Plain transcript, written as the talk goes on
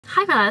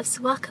Hi my loves,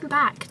 welcome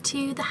back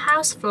to the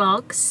house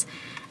vlogs,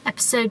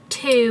 episode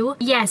 2.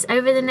 Yes,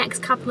 over the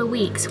next couple of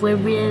weeks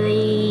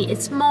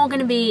it's more going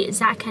to be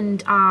Zach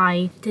and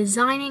I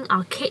designing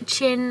our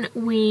kitchen.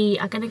 We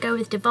are going to go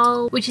with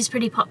deVol, which is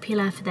pretty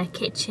popular for their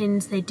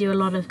kitchens. They do a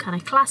lot of kind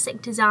of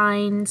classic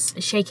designs,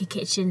 shaker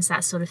kitchens,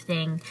 that sort of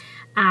thing.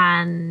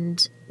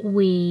 And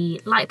we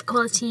like the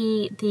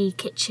quality. The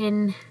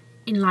kitchen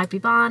in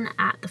Library Barn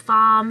at the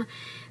farm,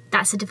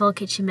 that's a deVol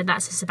kitchen, but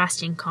that's a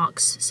Sebastian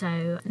Cox,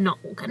 so not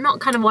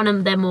kind of one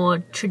of their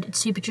more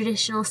super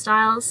traditional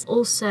styles.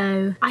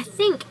 Also, I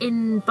think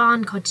in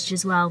Barn Cottage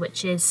as well,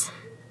 which is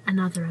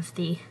another of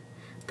the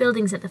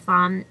buildings at the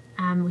farm,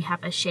 we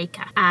have a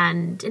shaker,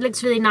 and it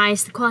looks really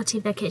nice. The quality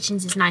of their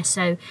kitchens is nice,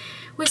 so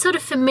we're sort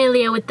of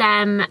familiar with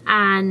them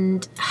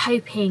and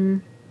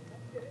hoping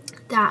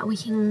that we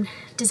can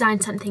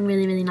design something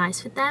really, really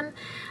nice with them.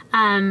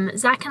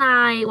 Zach and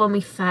I, when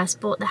we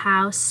first bought the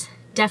house,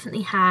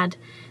 definitely had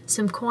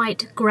some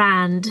quite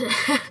grand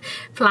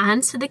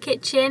plans for the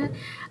kitchen,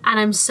 and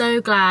I'm so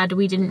glad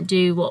we didn't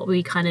do what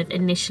we kind of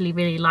initially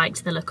really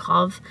liked the look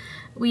of.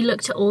 We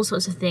looked at all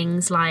sorts of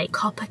things like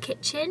copper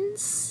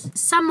kitchens,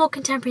 some more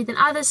contemporary than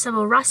others, some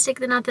more rustic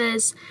than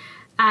others,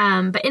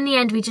 but in the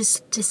end we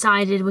just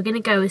decided we're going to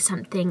go with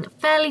something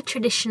fairly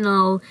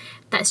traditional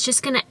that's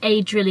just going to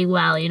age really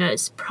well. You know,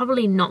 it's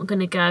probably not going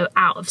to go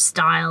out of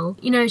style.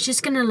 You know, it's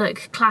just going to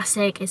look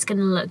classic, it's going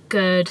to look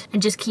good,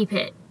 and just keep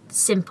it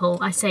simple.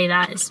 I say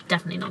that, it's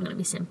definitely not going to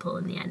be simple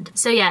in the end.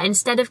 So yeah,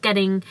 instead of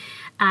getting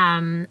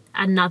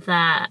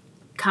another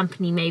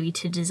company maybe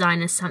to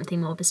design us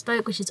something more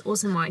bespoke, which is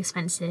also more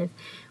expensive,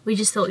 we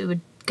just thought we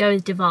would go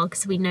with deVol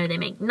because we know they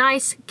make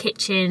nice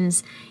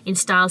kitchens in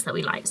styles that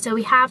we like. So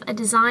we have a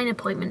design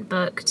appointment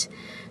booked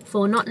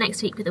for not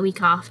next week but the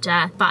week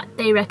after, but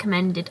they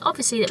recommended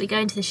obviously that we go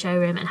into the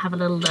showroom and have a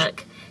little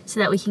look so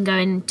that we can go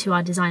into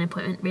our design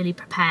appointment really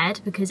prepared,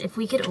 because if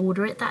we could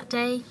order it that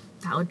day,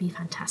 that would be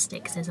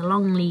fantastic, because there's a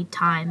long lead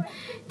time.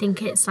 I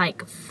think it's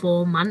like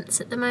 4 months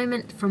at the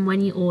moment from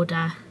when you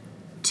order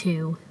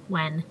to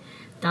when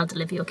they'll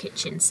deliver your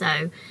kitchen.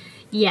 So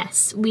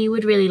yes, we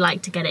would really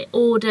like to get it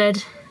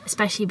ordered,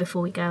 especially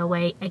before we go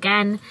away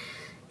again.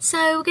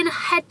 So we're gonna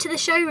head to the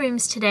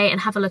showrooms today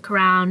and have a look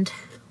around.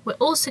 We're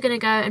also gonna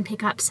go and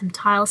pick up some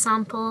tile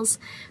samples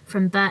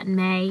from Bert and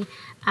May.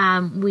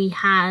 We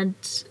had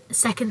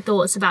second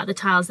thoughts about the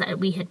tiles that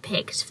we had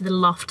picked for the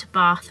loft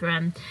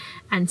bathroom,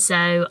 and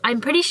so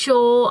I'm pretty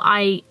sure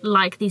I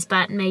like these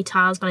Bert and May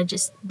tiles, but I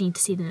just need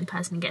to see them in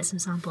person and get some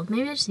samples.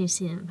 Maybe I just need to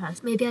see them in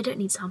person. Maybe I don't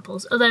need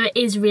samples, although it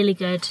is really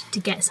good to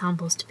get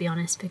samples, to be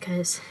honest,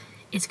 because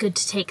it's good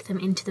to take them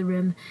into the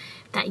room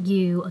that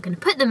you are going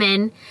to put them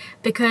in,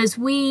 because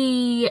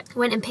we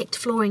went and picked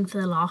flooring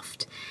for the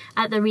loft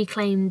at the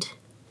Reclaimed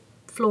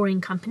Flooring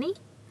Company,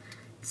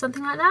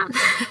 something like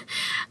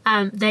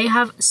that. They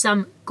have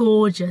some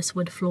gorgeous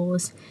wood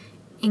floors,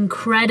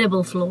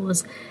 incredible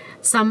floors,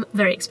 some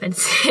very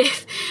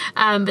expensive,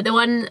 but the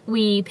one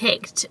we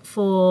picked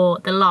for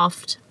the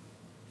loft,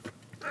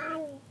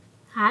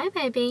 hi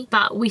baby,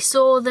 but we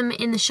saw them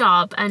in the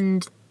shop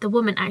and the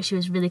woman actually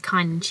was really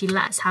kind, and she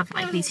let us have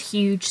like these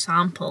huge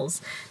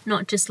samples,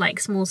 not just like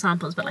small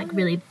samples, but like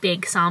really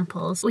big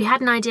samples. We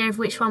had an idea of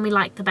which one we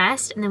liked the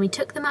best, and then we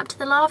took them up to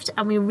the loft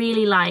and we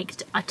really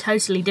liked a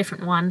totally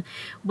different one,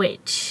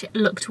 which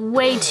looked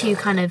way too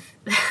kind of,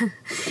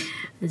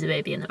 there's a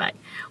baby in the back,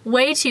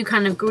 way too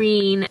kind of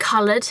green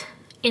coloured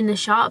in the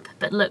shop,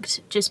 but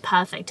looked just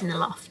perfect in the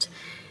loft.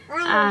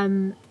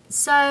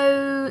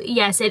 So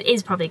yes, it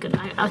is probably good.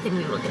 I think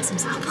we will get some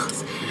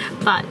samples.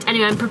 But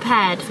anyway, I'm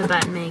prepared for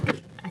Bert and May.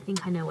 I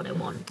think I know what I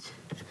want.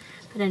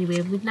 But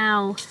anyway, we're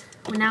now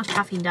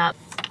caffeined up.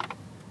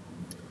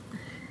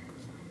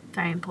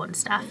 Very important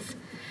stuff.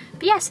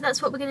 But yeah, so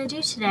that's what we're going to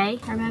do today.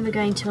 I remember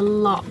going to a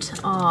lot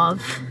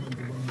of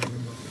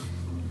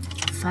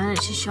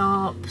furniture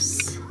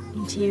shops,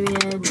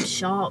 interior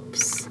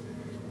shops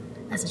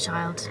as a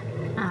child,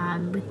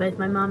 with both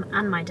my mum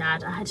and my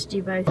dad. I had to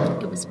do both.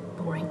 It was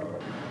boring.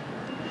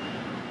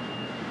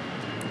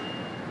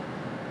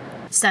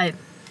 So,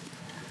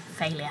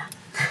 failure.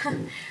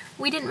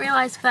 We didn't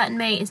realise Bert and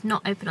May is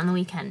not open on the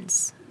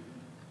weekends.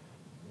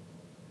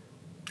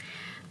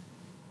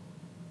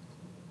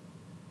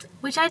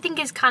 Which I think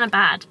is kind of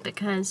bad,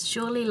 because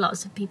surely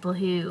lots of people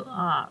who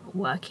are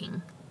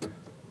working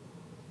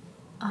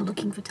are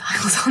looking for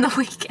tiles on the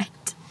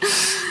weekend.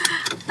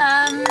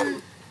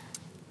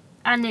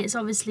 And it's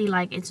obviously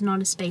like it's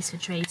not a space for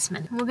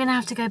tradesmen. We're gonna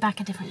have to go back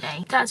a different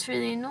day. That's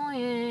really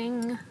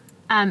annoying.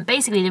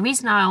 Basically, the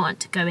reason I want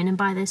to go in and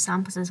buy those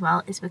samples as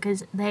well is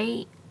because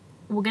they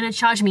were going to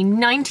charge me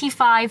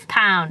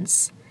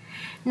 £95.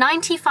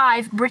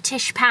 95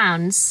 British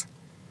pounds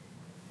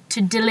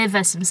to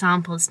deliver some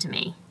samples to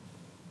me,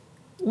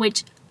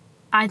 which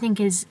I think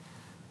is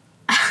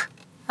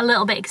a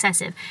little bit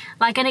excessive.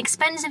 Like an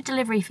expensive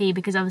delivery fee,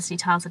 because obviously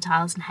tiles are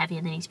tiles and heavy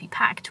and they need to be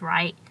packed,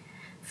 right?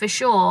 For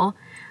sure.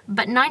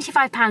 But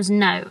 £95,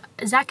 no.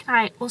 Zach and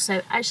I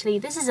also, actually,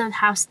 this is a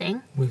house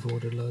thing. We've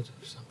ordered loads of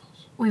samples.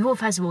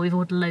 First of all, we've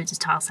ordered loads of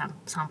tile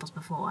samples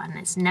before, and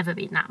it's never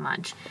been that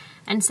much.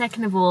 And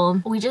second of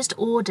all, we just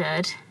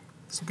ordered,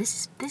 so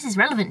this is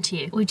relevant to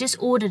you. We just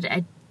ordered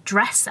a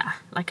dresser,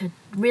 like a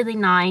really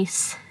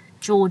nice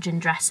Georgian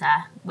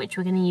dresser, which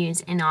we're going to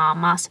use in our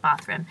master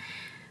bathroom.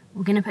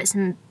 We're going to put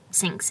some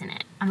sinks in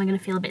it, and we're going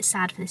to feel a bit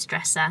sad for this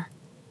dresser.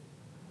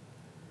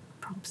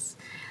 Props.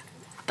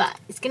 But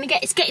it's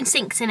getting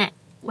sinks in it,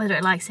 whether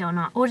it likes it or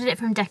not. Ordered it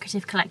from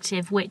Decorative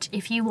Collective, which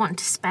if you want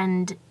to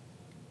spend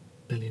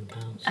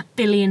 £1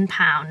 billion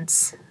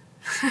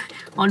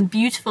on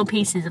beautiful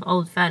pieces of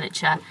old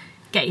furniture,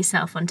 get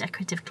yourself on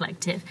Decorative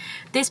Collective.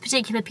 This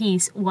particular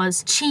piece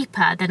was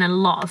cheaper than a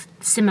lot of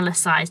similar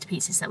sized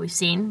pieces that we've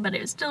seen, but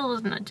it still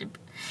wasn't that cheap.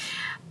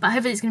 But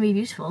hopefully it's going to be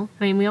beautiful.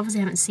 I mean, we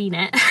obviously haven't seen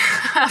it.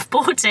 I've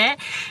bought it.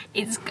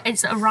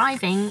 It's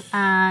arriving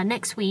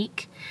next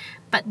week.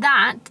 But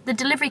the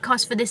delivery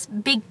cost for this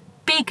big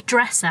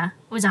dresser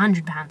was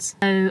 £100. So,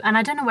 and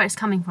I don't know where it's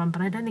coming from,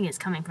 but I don't think it's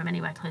coming from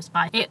anywhere close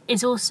by. It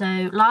is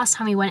also, last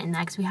time we went in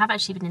there, because we have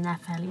actually been in there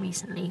fairly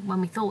recently, when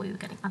we thought we were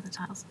getting other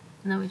tiles.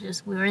 And then we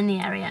were in the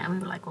area and we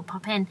were like, we'll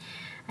pop in.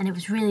 And it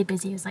was really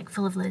busy, it was like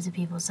full of loads of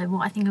people. So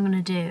what I think I'm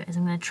gonna do is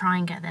I'm gonna try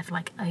and get there for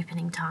like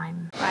opening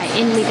time. Right,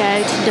 in we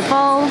go to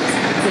deVol,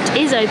 which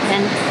is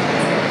open.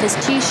 There's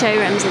 2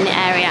 showrooms in the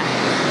area.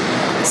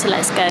 So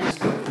let's go.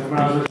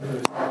 Right,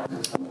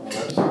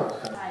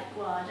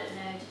 well, I don't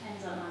know,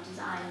 depends on our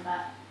design,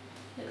 but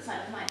looks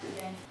like we might be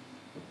doing.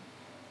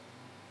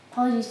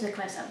 Apologies for the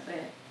close up,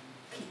 we're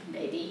keeping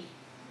baby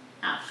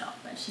out of shop,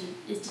 but she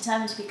is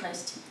determined to be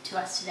close to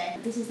us today.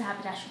 This is the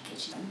Haberdashery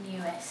kitchen, the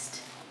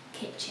newest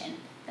kitchen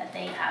that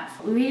they have.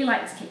 We really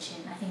like this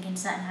kitchen. I think in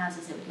certain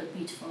houses it would look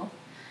beautiful,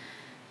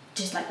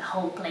 just like the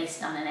whole place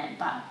done in it,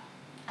 but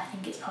I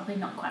think it's probably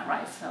not quite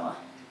right for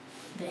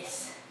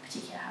this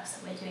particular house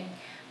that we're doing.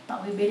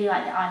 But we really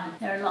like the island.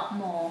 They're a lot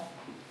more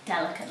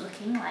delicate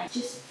looking, like it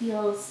just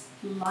feels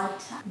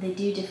lighter. They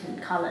do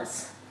different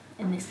colours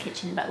in this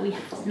kitchen, but we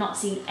have not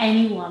seen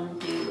anyone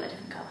do a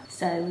different colour.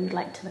 So we would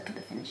like to look at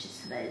the finishes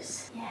for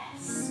those.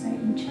 Yes, very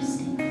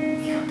interesting.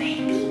 Your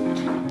baby.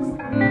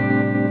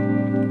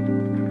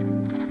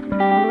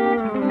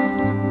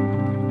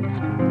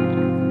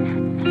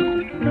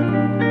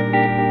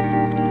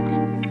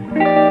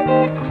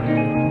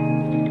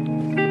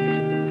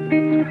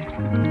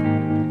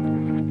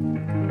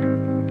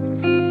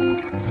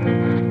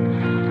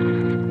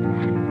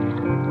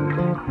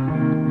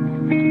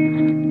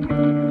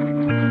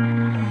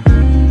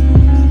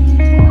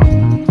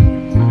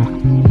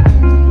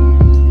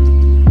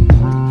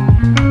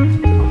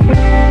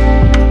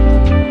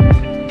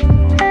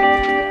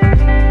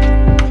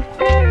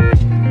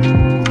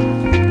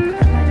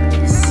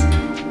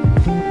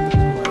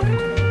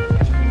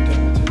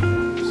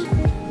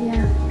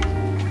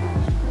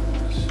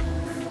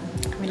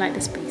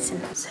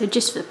 So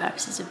just for the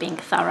purposes of being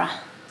thorough,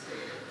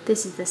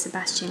 this is the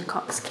Sebastian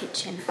Cox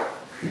kitchen.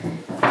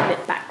 A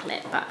bit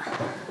backlit, but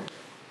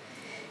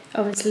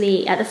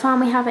obviously at the farm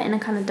we have it in a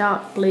kind of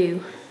dark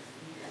blue.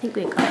 I think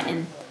we got it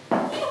in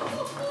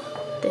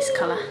this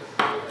colour.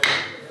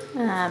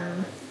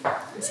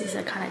 This is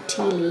a kind of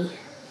tealy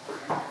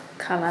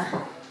colour.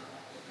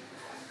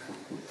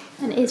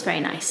 And it is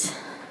very nice,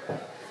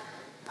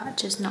 but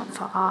just not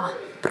for our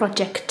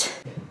project.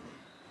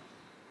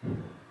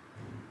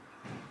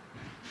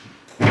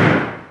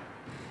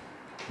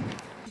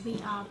 We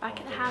are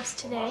back at the house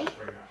today,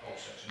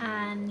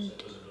 and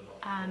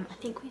I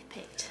think we've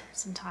picked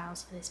some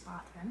tiles for this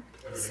bathroom.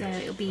 So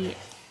it'll be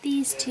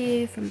these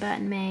 2 from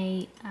Burton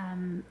May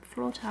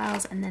floor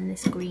tiles, and then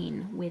this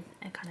green with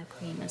a kind of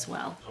cream as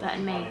well.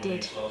 Burton May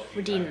did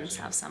redeem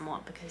themselves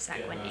somewhat because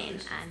Zach went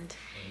in and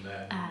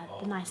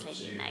the nice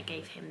lady in there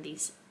gave him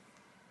these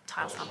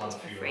tile samples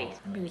for free.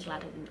 I'm really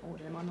glad I didn't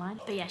order them online.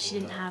 But yeah, she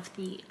didn't have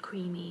the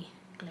creamy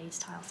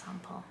glazed tile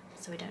sample,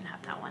 so we don't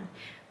have that one.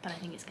 But I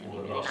think it's going to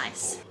be really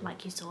nice,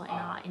 like you saw in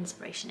our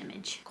inspiration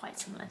image, quite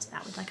similar to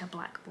that with like a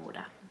black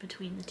border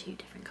between the 2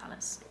 different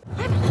colours.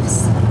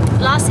 Fabulous!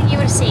 Last thing you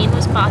would have seen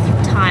was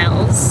bathroom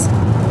tiles.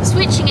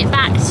 Switching it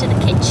back to the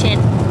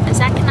kitchen,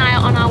 Zach and I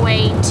are on our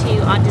way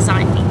to our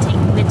design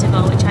meeting with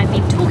deVol, which I've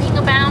been talking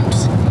about,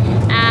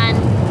 and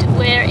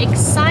we're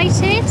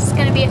excited. It's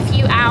going to be a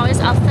few hours.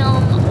 I'll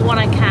film what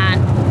I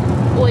can.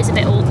 Always a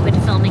bit awkward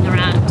filming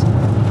around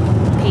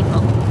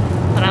people,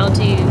 but I'll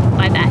do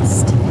my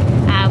best.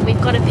 We've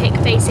got to pick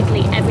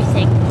basically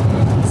everything.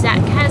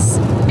 Zach has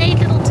made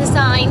little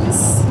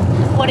designs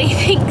of what he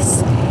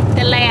thinks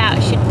the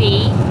layout should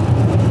be,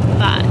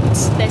 but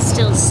there's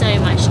still so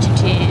much to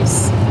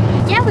choose.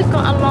 Yeah, we've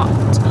got a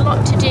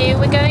lot to do.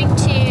 We're going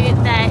to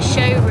their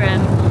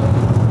showroom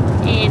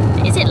in,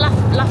 is it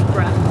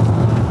Loughborough?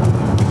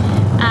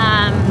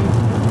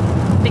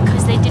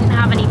 Because they didn't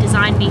have any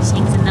design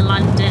meetings in the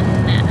London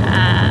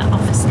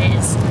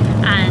offices,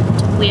 and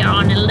we are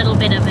on a little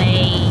bit of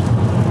a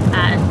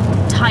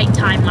tight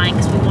timeline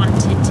because we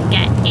wanted to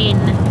get in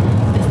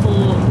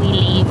before we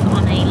leave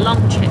on a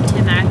long trip to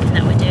America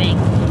that we're doing.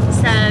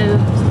 So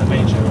the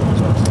main showroom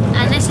as well.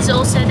 And this is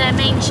also their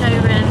main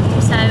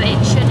showroom, so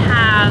it should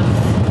have,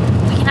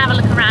 we can have a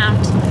look around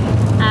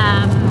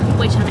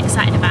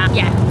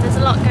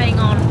going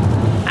on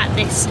at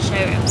this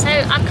showroom. So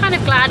I'm kind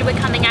of glad we're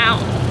coming out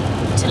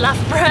to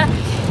Loughborough.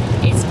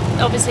 It's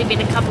obviously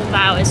been a couple of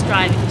hours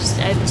driving, just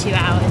over 2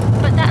 hours.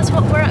 But that's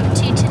what we're up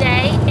to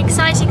today.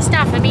 Exciting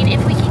stuff. I mean,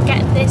 if we can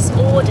get this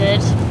ordered,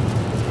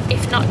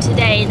 if not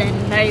today, then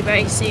very,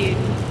 very soon,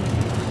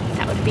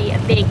 that would be a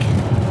big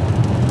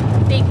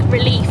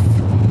relief,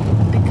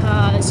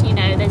 because, you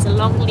know, there's a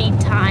long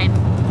lead time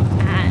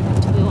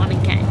and we want to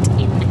get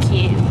in the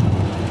queue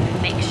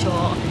and make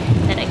sure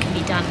that it can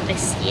be done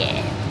this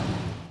year.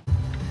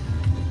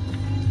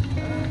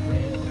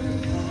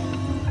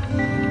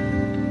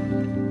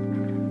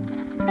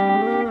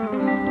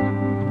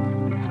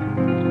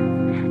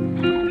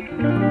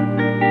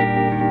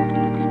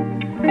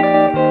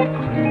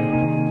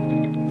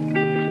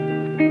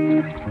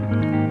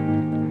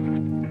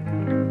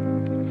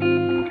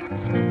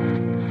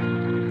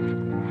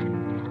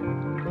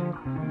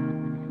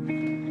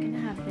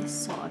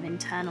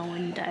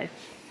 Window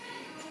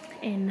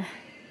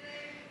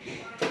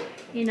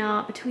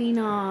between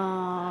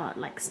our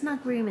like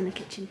snug room and the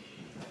kitchen.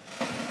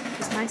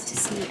 It's nice to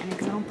see an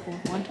example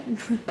of one.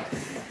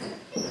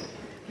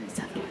 Let's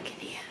have a look in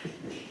here.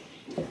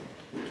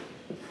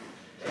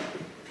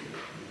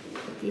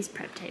 These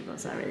prep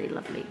tables are really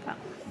lovely, but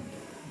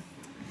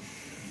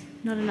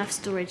not enough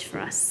storage for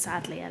us,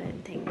 sadly, I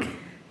don't think,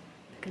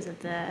 because of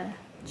the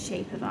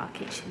shape of our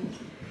kitchen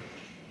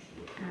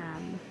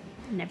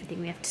and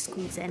everything we have to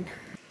squeeze in.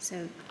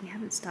 So we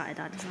haven't started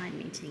our design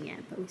meeting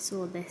yet, but we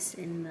saw this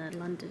in the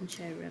London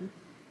showroom.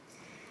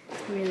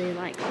 Really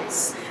like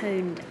this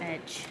honed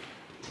edge.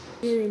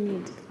 Really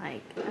need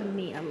like a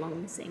metre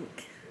long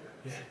sink.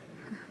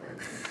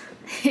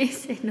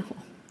 It's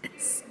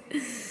enormous.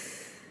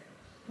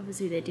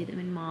 Obviously they do them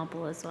in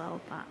marble as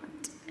well, but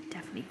I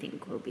definitely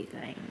think we'll be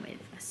going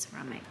with a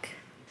ceramic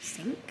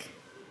sink.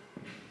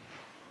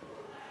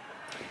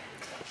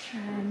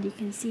 And you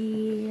can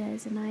see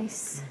there's a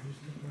nice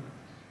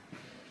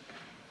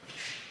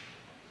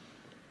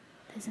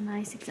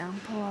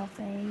example of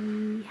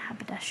a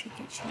haberdashery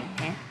kitchen in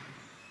here.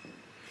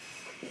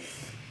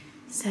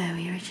 So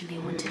we originally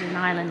wanted an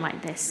island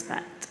like this,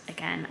 but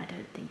again, I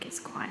don't think it's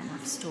quite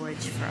enough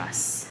storage for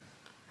us.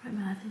 Right,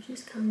 my love, I've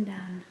just come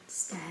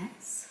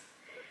downstairs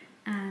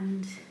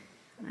and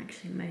I'm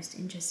actually most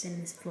interested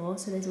in this floor.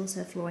 So there's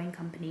also a flooring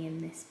company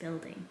in this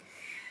building,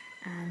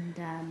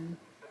 and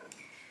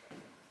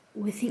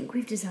we think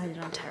we've decided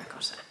on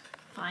terracotta.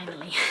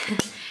 Finally.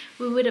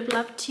 We would have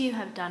loved to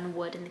have done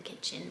wood in the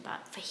kitchen,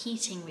 but for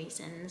heating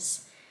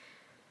reasons,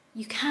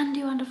 you can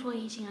do underfloor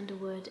heating under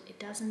wood. It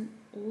doesn't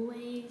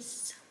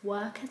always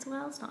work as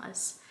well. It's not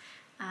as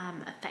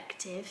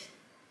effective,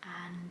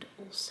 and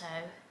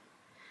also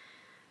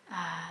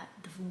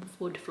the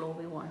wood floor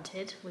we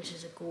wanted, which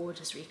is a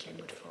gorgeous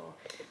reclaimed wood floor,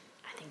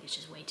 I think it's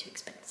just way too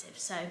expensive.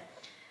 So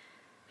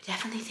we're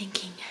definitely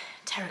thinking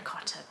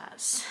terracotta.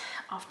 That's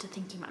after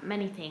thinking about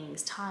many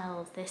things,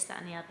 tiles, this, that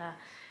and the other.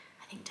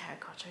 I think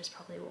terracotta is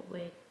probably what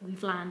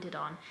we've landed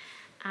on,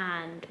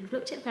 and we've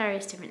looked at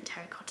various different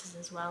terracottas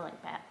as well,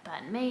 like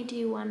Burton May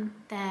do one.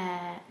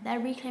 Their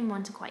reclaimed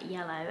ones are quite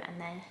yellow,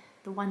 and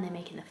the one they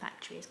make in the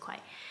factory is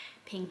quite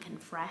pink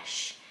and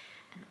fresh,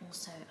 and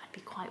also I'd be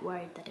quite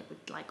worried that it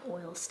would like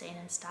oil stain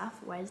and stuff,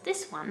 whereas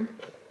this one,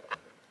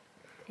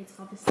 it's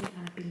obviously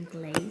kind of been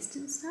glazed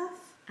and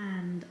stuff,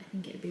 and I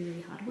think it would be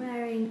really hard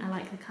wearing. I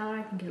like the colour.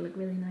 I think it'll look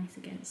really nice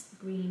against the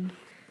green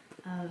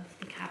of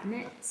the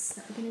cabinets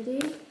that we're going to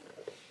do.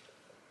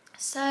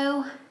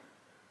 So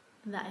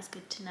that is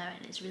good to know,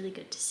 and it's really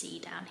good to see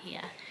down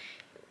here.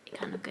 It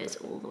kind of goes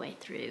all the way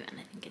through, and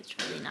I think it's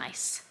really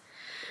nice.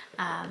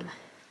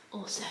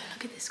 Also,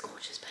 look at this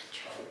gorgeous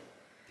pantry.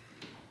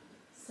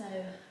 So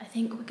I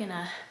think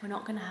we're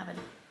not gonna have a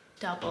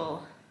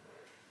double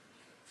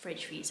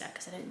fridge freezer,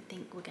 because I don't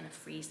think we're gonna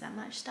freeze that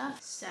much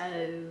stuff.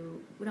 So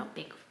we're not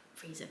big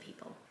freezer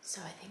people.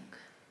 So I think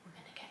we're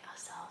gonna get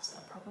ourselves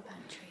a proper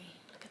pantry.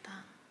 Look at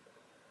that.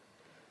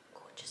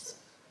 Gorgeous.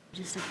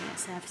 Just looking at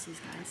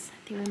surfaces, guys. I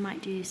think we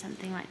might do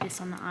something like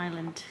this on the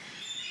island.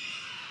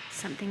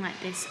 Something like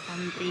this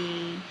on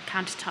the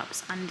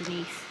countertops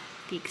underneath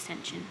the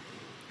extension,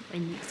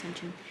 in the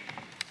extension.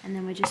 And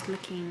then we're just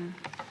looking,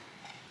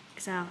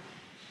 because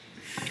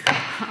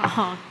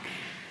our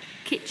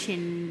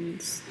kitchen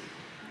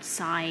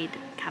side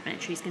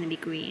cabinetry is going to be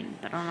green,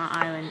 but on our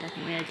island I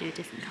think we're going to do a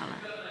different colour.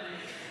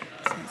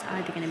 So it's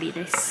either going to be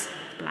this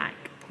black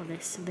or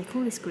this. So they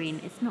call this green.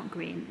 It's not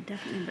green. It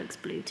definitely looks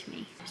blue to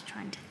me. Just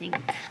trying to think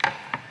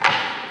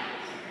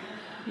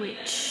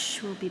which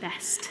will be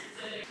best.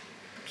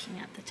 Looking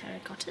at the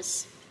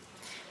terracottas.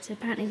 So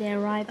apparently they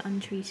arrive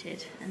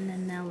untreated, and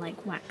then they'll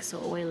like wax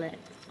or oil it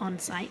on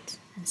site,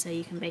 and so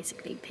you can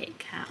basically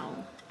pick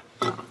how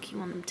dark you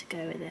want them to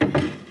go with it.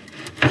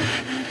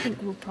 I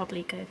think we'll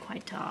probably go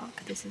quite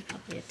dark. This is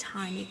probably a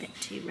tiny bit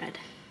too red.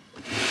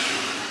 We'll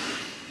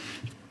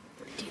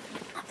do them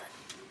in other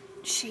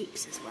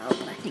shapes as well,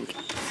 but I think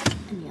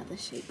any other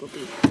shape will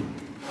be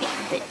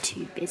a bit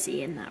too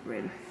busy in that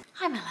room.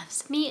 Hi my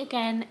loves, me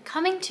again,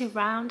 coming to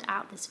round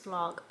out this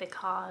vlog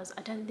because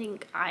I don't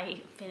think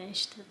I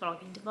finished the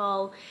vlog in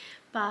deVol,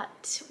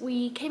 but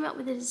we came up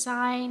with a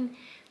design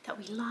that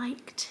we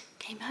liked,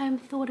 came home,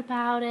 thought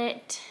about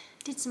it,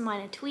 did some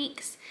minor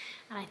tweaks,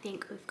 and I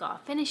think we've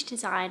got a finished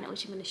design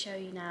which I'm going to show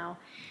you now.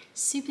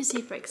 Super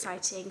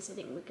exciting, so I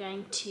think we're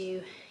going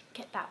to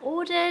get that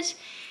ordered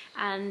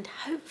and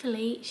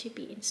hopefully it should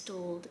be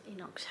installed in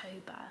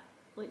October,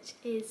 which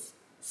is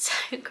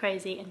so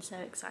crazy and so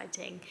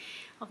exciting.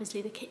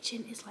 Obviously the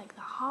kitchen is like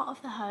the heart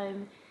of the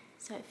home,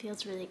 so it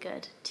feels really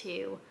good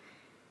to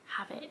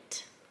have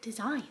it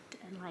designed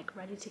and like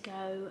ready to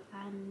go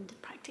and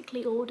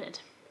practically ordered.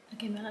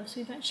 Okay my loves,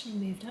 we've actually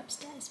moved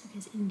upstairs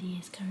because Indy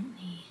is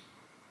currently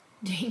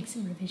doing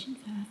some revision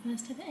for her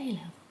first ever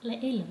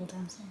A-level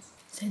downstairs.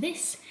 So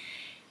this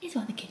is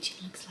what the kitchen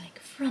looks like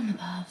from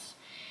above.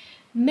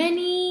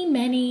 Many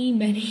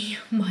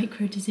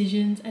micro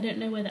decisions. I don't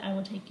know whether I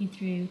will take you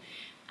through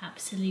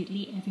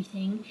absolutely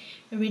everything.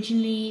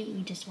 Originally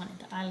we just wanted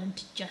the island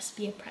to just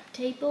be a prep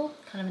table,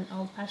 kind of an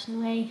old-fashioned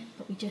way,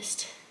 but we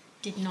just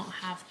did not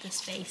have the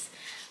space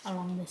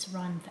along this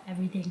run for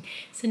everything.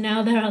 So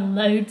now there are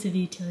loads of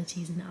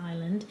utilities in the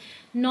island,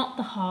 not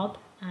the hob,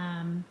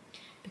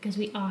 because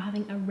we are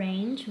having a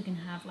range. We're going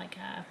to have like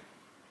a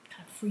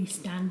kind of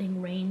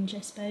freestanding range, I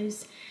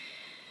suppose.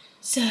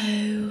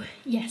 So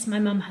yes, my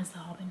mum has the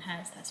hob in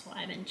hers, that's why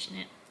I mention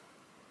it.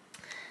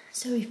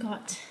 So we've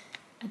got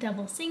a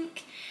double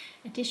sink,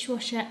 a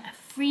dishwasher, a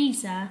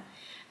freezer,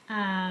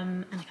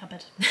 and a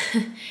cupboard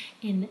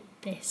in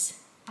this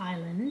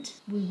island.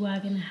 We were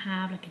going to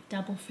have like a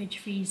double fridge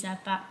freezer,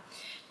 but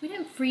we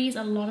don't freeze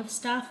a lot of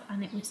stuff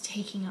and it was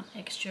taking up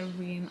extra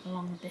room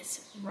along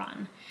this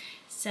run.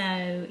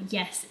 So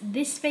yes,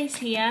 this space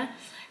here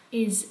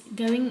is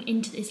going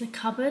into, it's a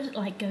cupboard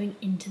like going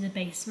into the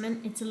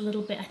basement. It's a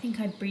little bit, I think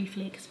I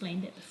briefly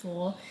explained it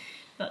before,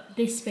 but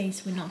this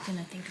space we're not going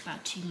to think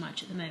about too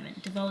much at the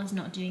moment. deVol is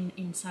not doing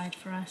the inside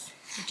for us,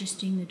 we're just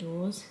doing the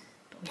doors,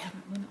 but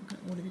we're not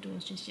going to order the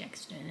doors just yet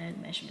because we don't know the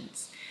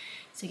measurements.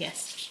 So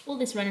yes, all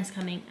this run is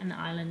coming and the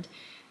island,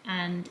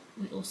 and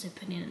we also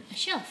put in a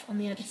shelf on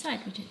the other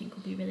side, which I think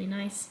will be really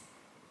nice.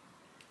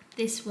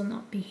 This will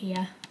not be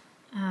here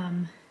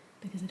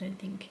because I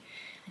think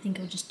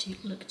it'll just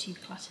look too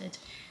cluttered.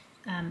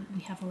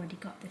 We have already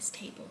got this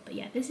table, but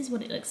yeah, this is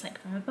what it looks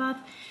like from above.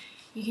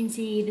 You can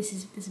see this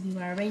will be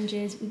where our range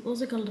is. We've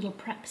also got a little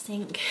prep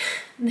sink.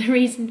 The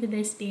reason for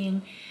this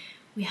being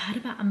we had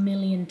about 1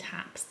 million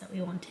taps that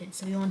we wanted.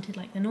 So we wanted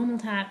like the normal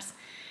taps,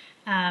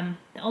 the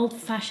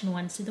old-fashioned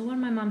ones. So the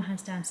one my mum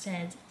has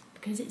downstairs,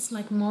 because it's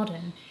like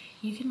modern,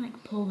 you can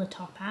like pull the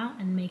top out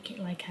and make it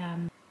like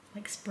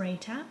spray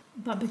tap.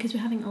 But because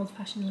we're having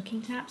old-fashioned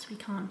looking taps, we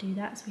can't do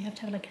that. So we have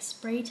to have like a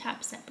spray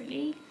tap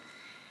separately.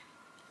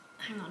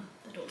 Hang on,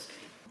 the door's going.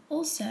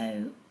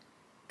 Also,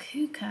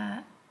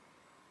 Kuka,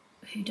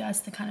 who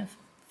does the kind of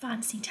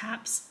fancy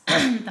taps,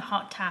 the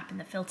hot tap and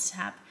the filter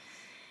tap,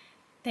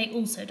 they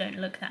also don't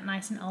look that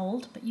nice and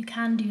old, but you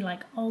can do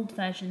like old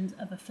versions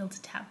of a filter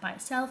tap by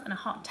itself and a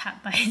hot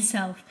tap by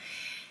itself.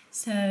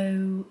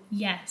 So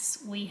yes,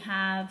 we're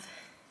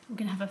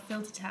gonna have a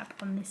filter tap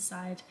on this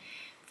side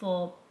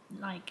for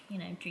like, you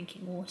know,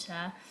 drinking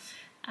water,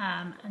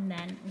 and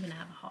then we're gonna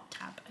have a hot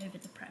tap over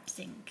the prep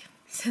sink.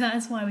 So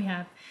that's why we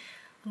have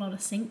a lot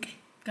of sink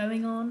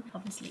going on.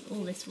 Obviously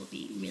all this will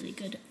be really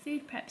good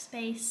food prep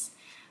space,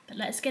 but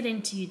let's get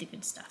into the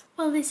good stuff.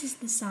 Well, this is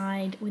the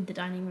side with the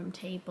dining room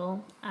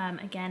table.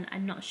 Again,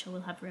 I'm not sure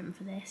we'll have room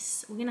for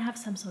this. We're gonna have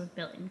some sort of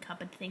built-in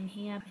cupboard thing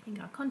here. I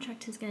think our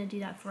contractor's gonna do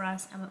that for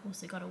us, and we've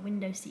also got a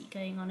window seat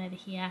going on over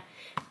here,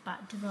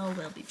 but deVol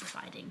will be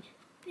providing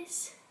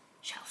this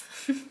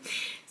shelf. So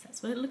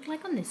that's what it looked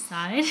like on this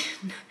side.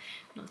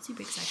 Not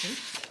super exciting.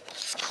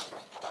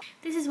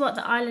 This is what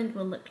the island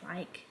will look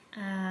like.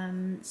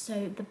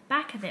 So the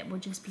back of it will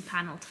just be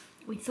panelled.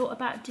 We thought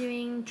about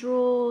doing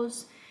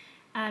drawers.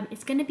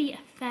 It's going to be a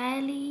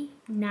fairly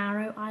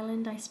narrow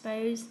island, I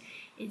suppose.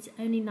 It's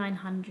only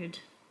 900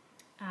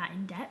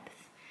 in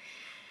depth.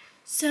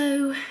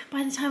 So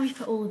by the time we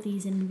put all of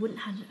these in, we wouldn't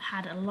have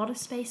had a lot of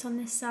space on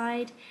this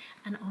side.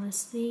 And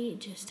honestly,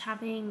 just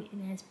having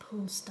Inez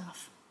pull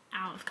stuff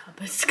out of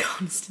cupboards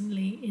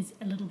constantly is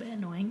a little bit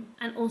annoying.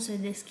 And also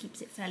this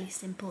keeps it fairly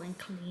simple and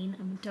clean,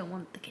 and we don't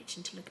want the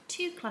kitchen to look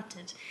too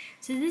cluttered.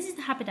 So this is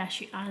the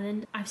haberdashery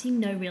island. I've seen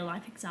no real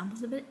life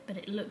examples of it, but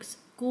it looks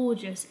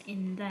gorgeous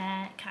in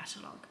their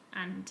catalogue,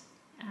 and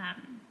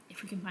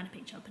if we can find a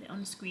picture I'll put it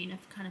on the screen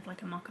of kind of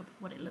like a mock-up of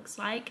what it looks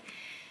like.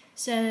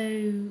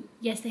 So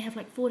yes, they have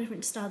like 4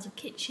 different styles of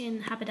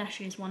kitchen.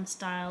 Haberdashery is one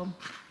style,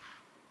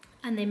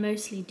 and they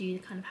mostly do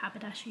the kind of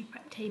haberdashery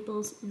prep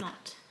tables,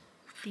 not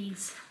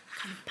these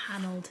kind of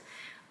panelled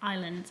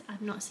islands.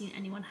 I've not seen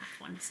anyone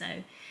have one,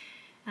 so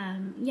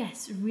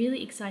yes,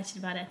 really excited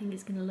about it. I think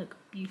it's going to look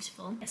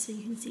beautiful. So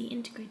you can see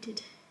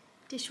integrated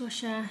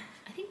dishwasher.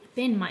 I think the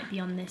bin might be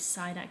on this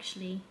side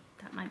actually.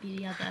 That might be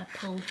the other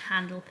pull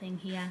handle thing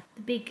here.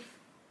 The big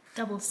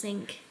double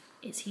sink,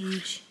 it's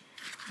huge,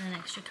 and an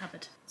extra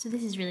cupboard. So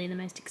this is really the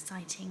most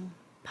exciting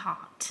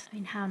part. I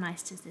mean, how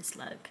nice does this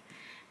look?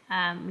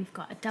 We've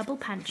got a double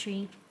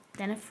pantry,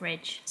 then a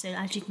fridge. So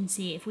as you can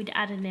see, if we'd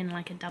added in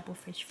like a double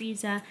fridge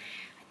freezer,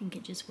 I think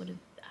it just would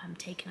have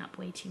taken up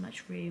way too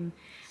much room.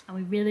 And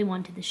we really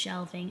wanted the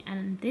shelving,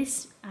 and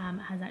this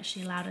has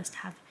actually allowed us to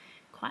have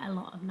quite a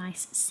lot of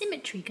nice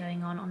symmetry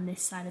going on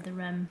this side of the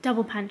room.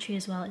 Double pantry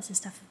as well, it's the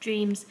stuff of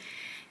dreams.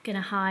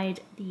 Gonna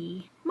hide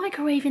the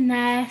microwave in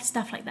there,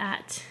 stuff like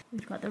that.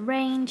 We've got the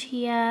range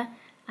here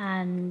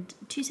and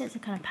 2 sets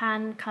of kind of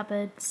pan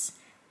cupboards,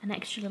 an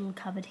extra little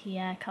cupboard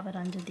here, cupboard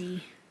under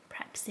the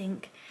prep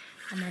sink,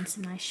 and then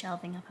some nice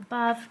shelving up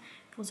above.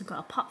 We've also got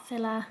a pot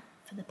filler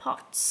for the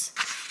pots.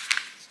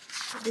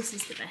 This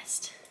is the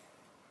best.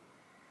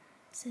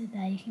 So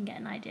there you can get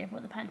an idea of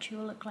what the pantry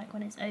will look like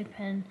when it's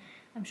open.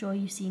 I'm sure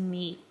you've seen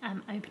me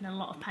open a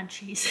lot of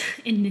pantries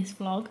in this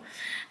vlog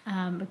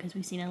because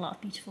we've seen a lot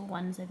of beautiful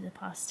ones over the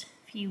past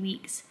few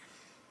weeks,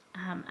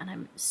 and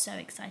I'm so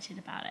excited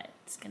about it.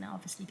 It's going to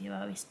obviously be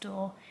where we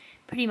store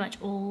pretty much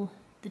all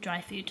the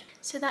dry food.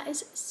 So that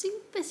is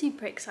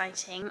super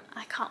exciting.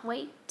 I can't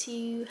wait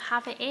to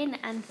have it in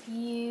and for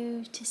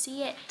you to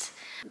see it.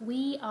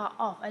 We are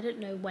off. I don't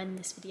know when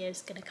this video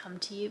is going to come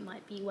to you. It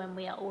might be when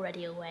we are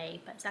already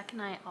away, but Zach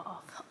and I are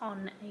off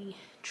on a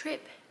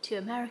trip to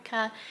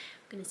America.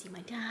 We're going to see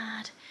my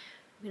dad.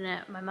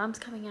 My mum's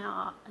coming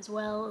out as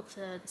well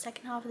for the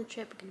second half of the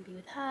trip. We're going to be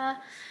with her.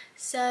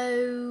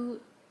 So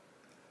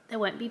there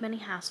won't be many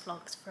house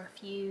vlogs for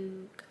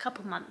a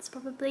couple months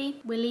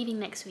probably. We're leaving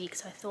next week,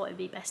 so I thought it'd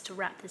be best to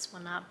wrap this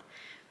one up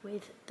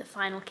with the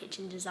final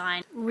kitchen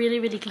design.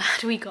 Really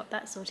glad we got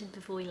that sorted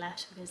before we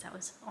left, because that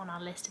was on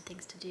our list of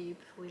things to do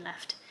before we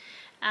left.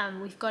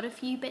 We've got a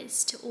few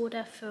bits to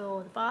order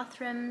for the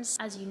bathrooms.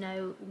 As you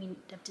know, we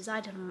have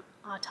decided on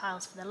our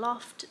tiles for the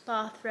loft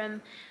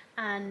bathroom,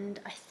 and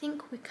I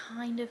think we're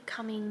kind of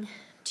coming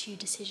to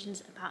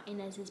decisions about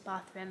Inez's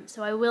bathroom.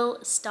 So I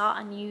will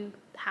start a new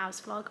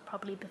house vlog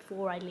probably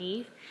before I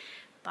leave,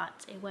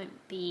 but it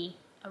won't be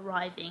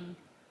arriving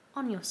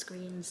on your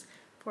screens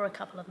for a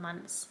couple of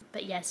months.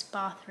 But yes,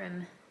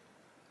 bathroom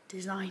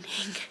designing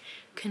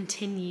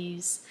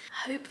continues.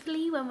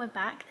 Hopefully when we're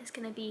back there's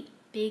going to be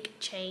big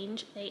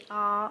change. They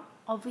are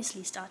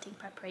obviously starting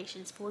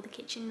preparations for the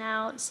kitchen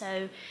now,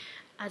 so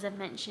as I've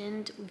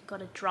mentioned, we've got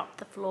to drop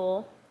the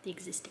floor, the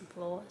existing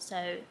floor,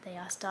 so they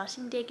are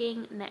starting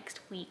digging next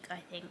week,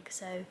 I think.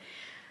 So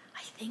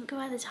I think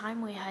by the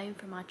time we're home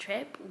from our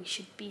trip we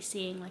should be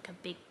seeing like a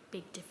big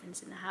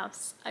difference in the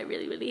house. I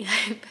really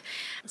hope.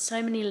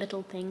 So many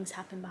little things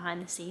happen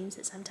behind the scenes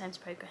that sometimes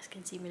progress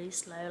can seem really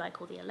slow,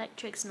 like all the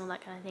electrics and all that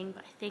kind of thing,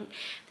 but I think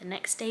the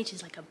next stage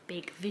is like a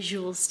big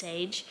visual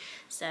stage,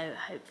 so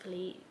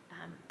hopefully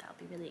that'll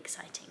be really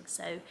exciting.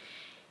 So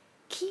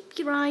keep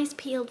your eyes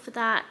peeled for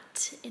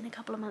that in a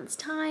couple of months'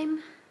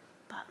 time.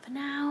 But for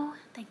now,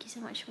 thank you so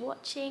much for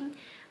watching.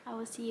 I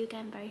will see you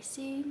again very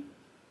soon.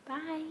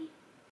 Bye.